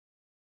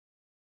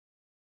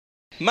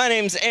My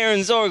name's Aaron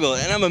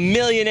Zorgel, and I'm a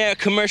millionaire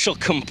commercial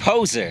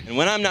composer. And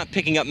when I'm not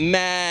picking up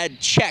mad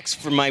checks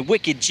for my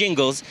wicked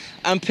jingles,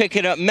 I'm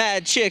picking up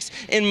mad chicks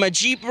in my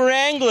Jeep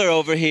Wrangler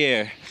over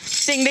here.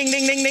 Ding, ding,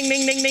 ding, ding, ding,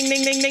 ding, ding, ding,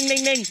 ding, ding, ding,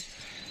 ding, ding.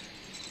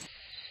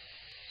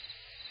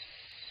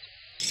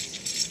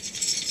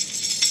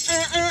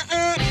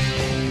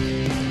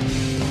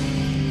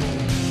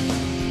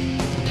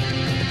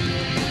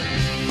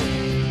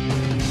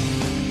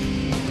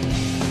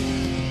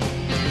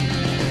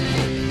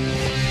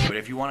 But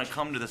if you want to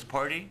come to this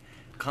party,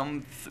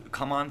 come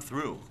on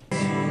through.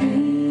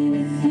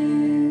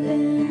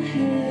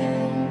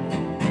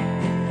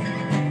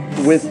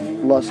 With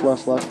Lust,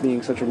 Lust, Lust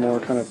being such a more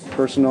kind of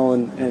personal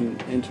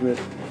and intimate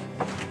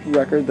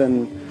record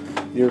than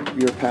your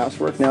past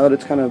work, now that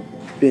it's kind of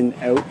been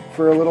out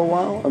for a little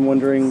while, I'm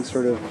wondering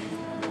sort of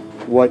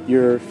what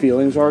your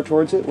feelings are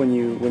towards it when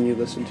you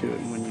listen to it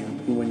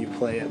and when you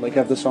play it. Like,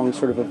 have the songs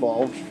sort of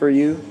evolved for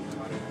you?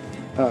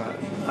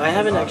 I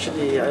haven't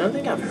actually. I don't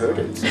think I've heard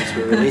it since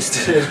we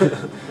released it,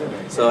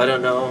 so I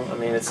don't know. I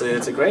mean, it's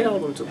a great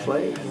album to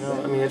play. You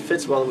know, I mean, it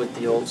fits well with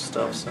the old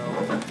stuff, so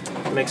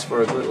it makes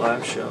for a good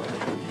live show.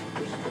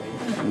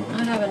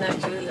 I haven't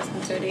actually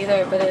listened to it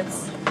either, but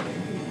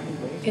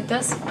it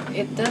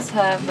does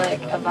have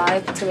like a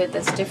vibe to it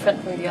that's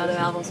different from the other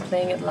albums.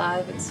 Playing it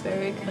live, it's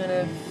very kind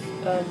of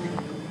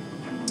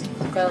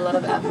got a lot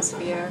of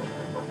atmosphere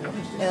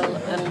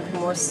and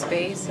more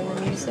space in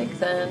the music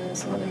than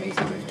some of the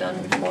music we've done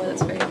before.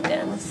 That's very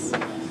dense,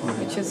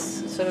 which is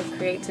sort of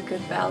creates a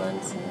good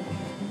balance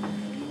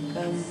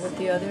with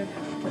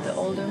the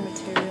older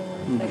material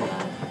when we play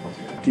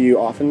live. Do you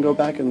often go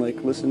back and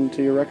like listen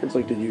to your records?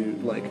 Like, did you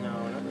like?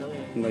 No, not really.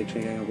 Like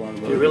changing a lot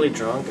of. If you're really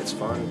drunk, it's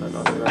fun, but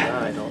other than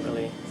that, I don't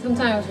really.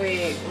 Sometimes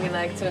we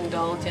like to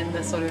indulge in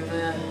the sort of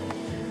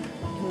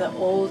in the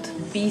old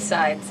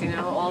B-sides, you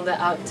know, all the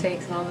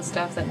outtakes and all the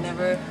stuff that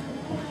never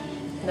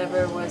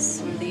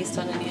was released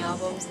on any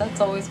albums.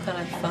 That's always kind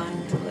of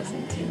fun to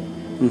listen to.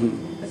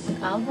 Mm-hmm. But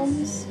the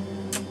albums,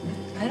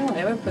 I don't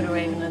ever put a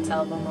Raveonettes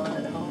album on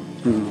at home.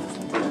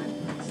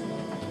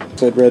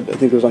 So I'd read, I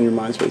think it was on your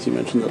MySpace, you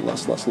mentioned that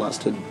Lust, Lust,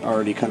 Lust had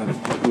already kind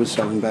of was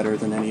selling better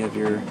than any of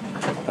your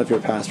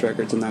past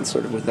records, and that's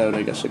sort of without,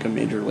 I guess, like a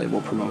major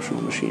label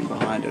promotional machine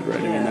behind it, right?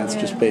 I mean, that's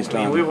just based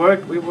on. We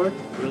worked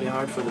really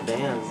hard for the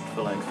band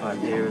for like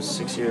 5 years,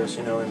 6 years,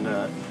 you know,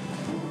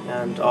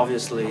 and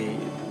obviously,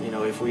 you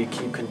know, if we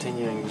keep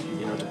continuing,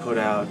 you know, to put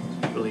out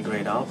really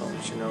great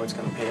albums, you know, it's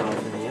going to pay off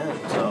in the end.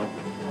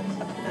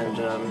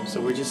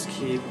 So we just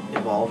keep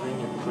evolving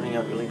and putting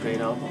out really great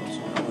albums.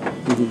 You know,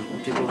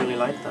 and people really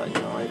like that. You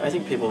know, I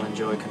think people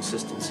enjoy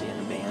consistency in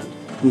a band.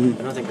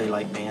 I don't think they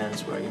like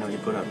bands where, you know, you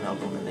put out an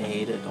album and they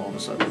hate it all of a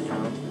sudden. You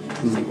know, I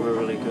think we're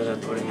really good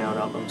at putting out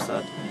albums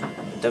that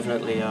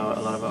definitely a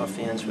lot of our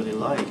fans really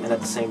like, and at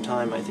the same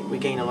time, I think we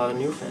gain a lot of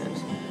new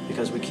fans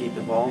because we keep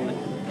evolving.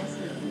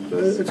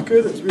 It's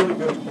good. It's really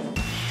good.